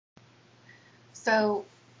So,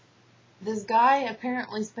 this guy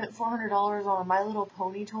apparently spent $400 on a My Little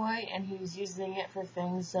Pony toy, and he was using it for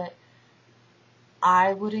things that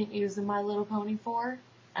I wouldn't use a My Little Pony for.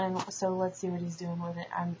 And so let's see what he's doing with it.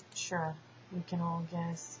 I'm sure we can all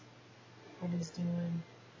guess what he's doing.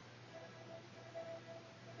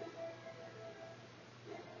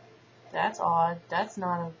 That's odd. That's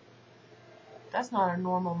not a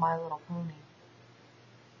normal My Little Pony.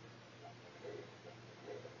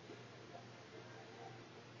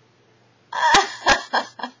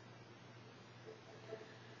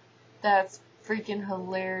 That's freaking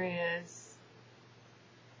hilarious.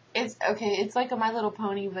 It's okay, it's like a My Little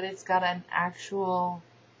Pony, but it's got an actual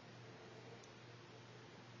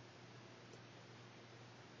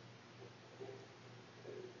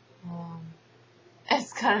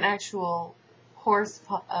horse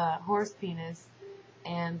penis,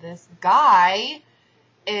 and this guy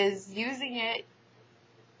is using it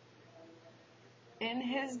in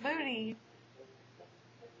his booty.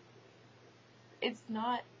 It's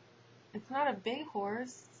not a big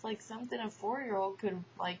horse. It's like something a 4-year-old could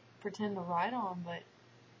like pretend to ride on, but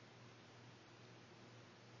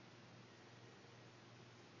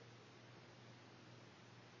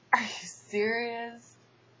are you serious?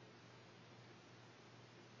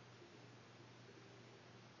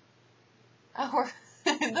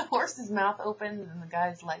 The horse's mouth opens and the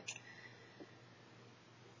guy's like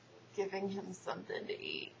giving him something to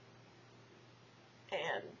eat.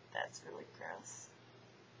 And that's really gross.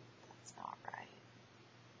 That's not right.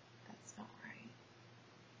 That's not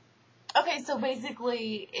right. Okay, so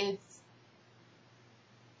basically it's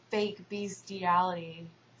fake bestiality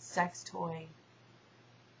sex toy.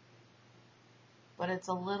 But it's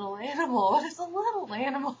a little animal. It's a little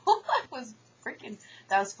animal. That was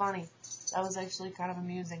funny. That was actually kind of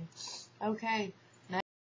amusing. Okay.